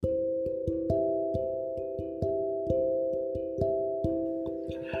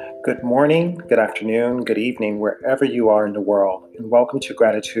Good morning, good afternoon, good evening, wherever you are in the world, and welcome to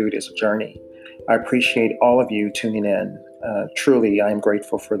Gratitude is a Journey. I appreciate all of you tuning in. Truly, I am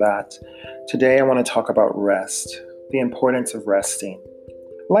grateful for that. Today, I want to talk about rest, the importance of resting.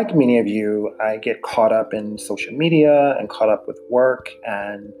 Like many of you, I get caught up in social media and caught up with work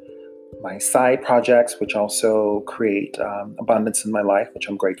and my side projects, which also create abundance in my life, which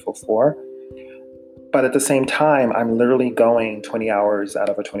I'm grateful for. But at the same time, I'm literally going 20 hours out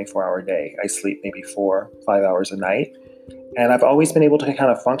of a 24-hour day. I sleep maybe 4, 5 hours a night. And I've always been able to kind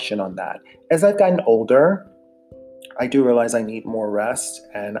of function on that. As I've gotten older, I do realize I need more rest.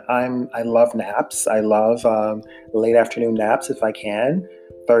 And I love naps. I love late afternoon naps if I can,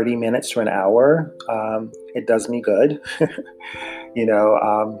 30 minutes to an hour. It does me good.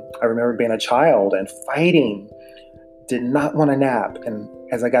 I remember being a child and fighting, did not want to nap. And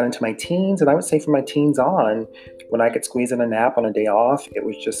as I got into my teens, and I would say from my teens on, when I could squeeze in a nap on a day off, it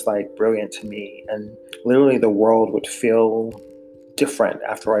was just like brilliant to me. And literally the world would feel different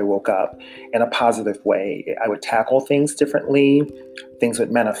after I woke up in a positive way. I would tackle things differently. Things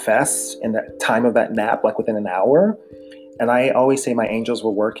would manifest in the time of that nap, like within an hour. And I always say my angels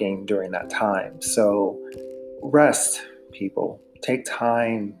were working during that time. So rest, people. Take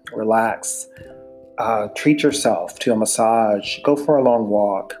time, relax. Treat yourself to a massage, go for a long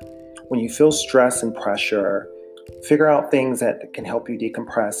walk. When you feel stress and pressure, figure out things that can help you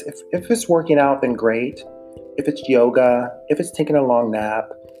decompress. If it's working out, then great. If it's yoga, if it's taking a long nap,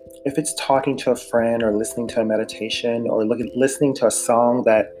 if it's talking to a friend or listening to a meditation or listening to a song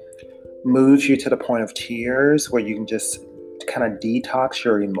that moves you to the point of tears where you can just kind of detox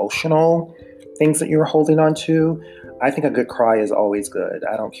your emotional things that you're holding on to, I think a good cry is always good.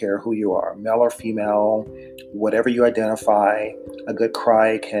 I don't care who you are, male or female, whatever you identify, a good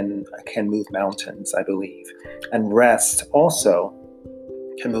cry can move mountains, I believe. And rest also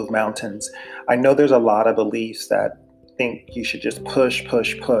can move mountains. I know there's a lot of beliefs that think you should just push,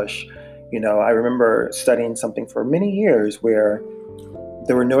 push, push. I remember studying something for many years where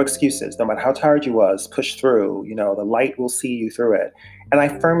there were no excuses. No matter how tired you was, push through. The light will see you through it. And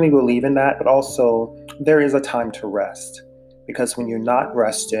I firmly believe in that, but also there is a time to rest. Because when you're not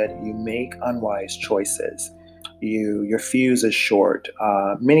rested, you make unwise choices. Your fuse is short.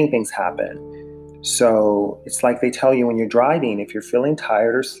 Many things happen. So it's like they tell you when you're driving, if you're feeling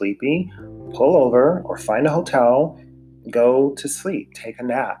tired or sleepy, pull over or find a hotel, go to sleep, take a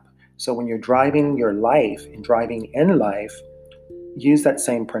nap. So when you're driving your life and driving in life, use that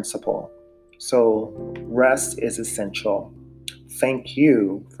same principle. So rest is essential. Thank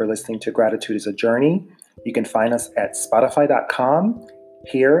you for listening to Gratitude is a Journey. You can find us at Spotify.com,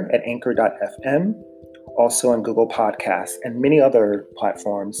 here at Anchor.fm, also on Google Podcasts and many other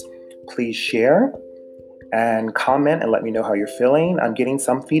platforms. Please share and comment and let me know how you're feeling. I'm getting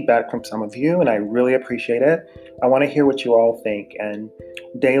some feedback from some of you and I really appreciate it. I want to hear what you all think. And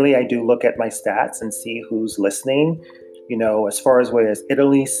daily I do look at my stats and see who's listening. As far as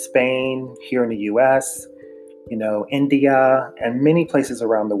Italy, Spain, here in the US, India, and many places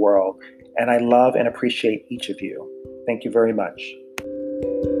around the world. And I love and appreciate each of you. Thank you very much.